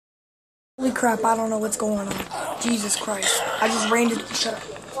Holy crap, I don't know what's going on. Jesus Christ. I just ran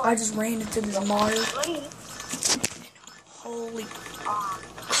into this modder. Holy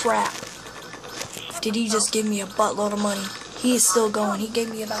crap. Did he just give me a buttload of money? He is still going. He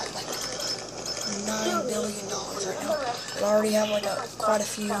gave me about like $9 billion right now. I already have like quite a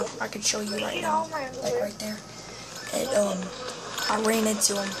few. I can show you right now. Like right there. And I ran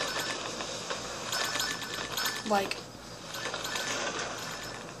into him. Like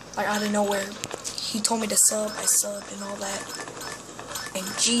out of nowhere. He told me to sub, I subbed and all that. And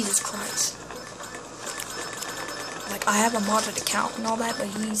Jesus Christ. Like, I have a modded account and all that, but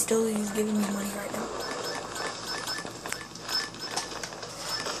he's giving me money right now.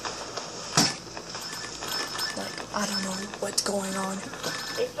 Like, I don't know what's going on.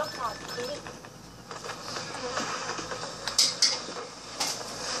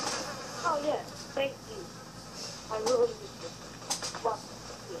 Oh yeah, thank you. I really need to fuck you.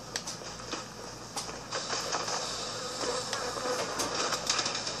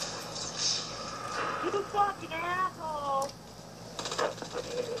 You fucking asshole!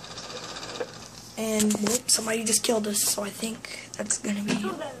 And whoop, somebody just killed us, so I think that's gonna be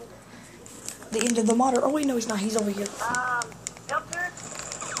the end of the modder. Oh wait, no, he's not. He's over here. Joker?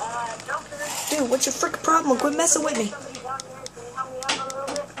 Joker? Dude, what's your frickin' problem? Quit messing with me. Somebody down there, can you help me out a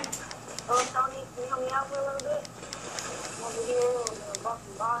little bit? Oh, Tony, can you help me out for a little bit? Over here, on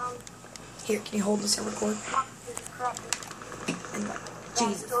the bottom. Here, can you hold this and record? And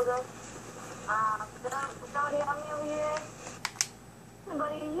Jesus.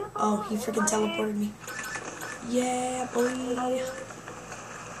 Oh, he freaking teleported me. Yeah, boy.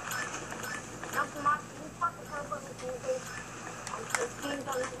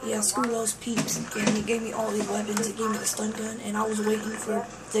 Yeah, screw those peeps. And he gave me all these weapons. He gave me the stun gun, and I was waiting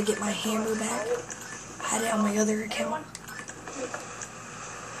to get my hammer back. I had it on my other account.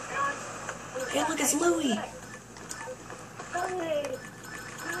 Hey, look, it's Louie.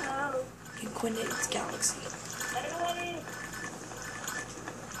 Inquisitor's Galaxy.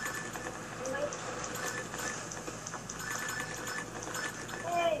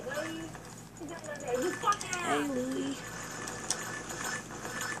 Hey, Louie.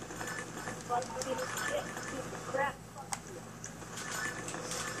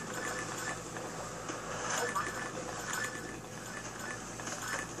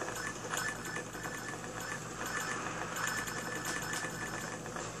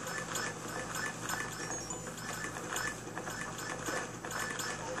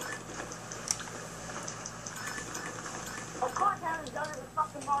 Of course I haven't done it in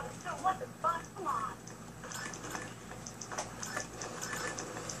fucking modern still. What the fuck? Come on.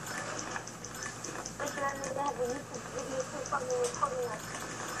 Listen, I need to have a YouTube video too fucking recording like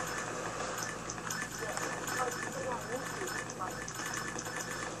on YouTube.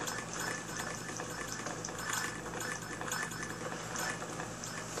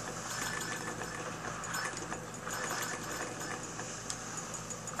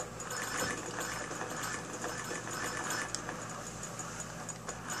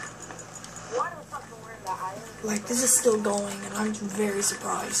 Like, this is still going, and I'm very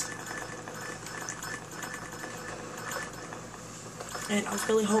surprised. And I was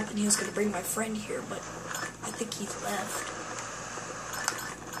really hoping he was going to bring my friend here, but I think he's left.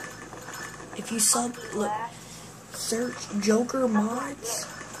 If you sub, look, search Joker modz.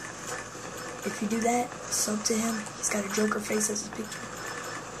 If you do that, sub to him. He's got a Joker face as his picture.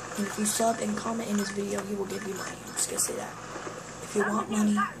 And if you sub and comment in his video, he will give you money. I'm just going to say that. If you want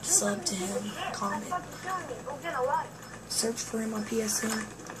money, sub to him, comment. Search for him on PSN.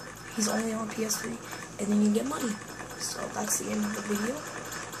 He's only on PS3, and then you get money. So that's the end of the video.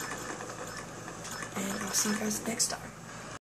 And I'll see you guys next time.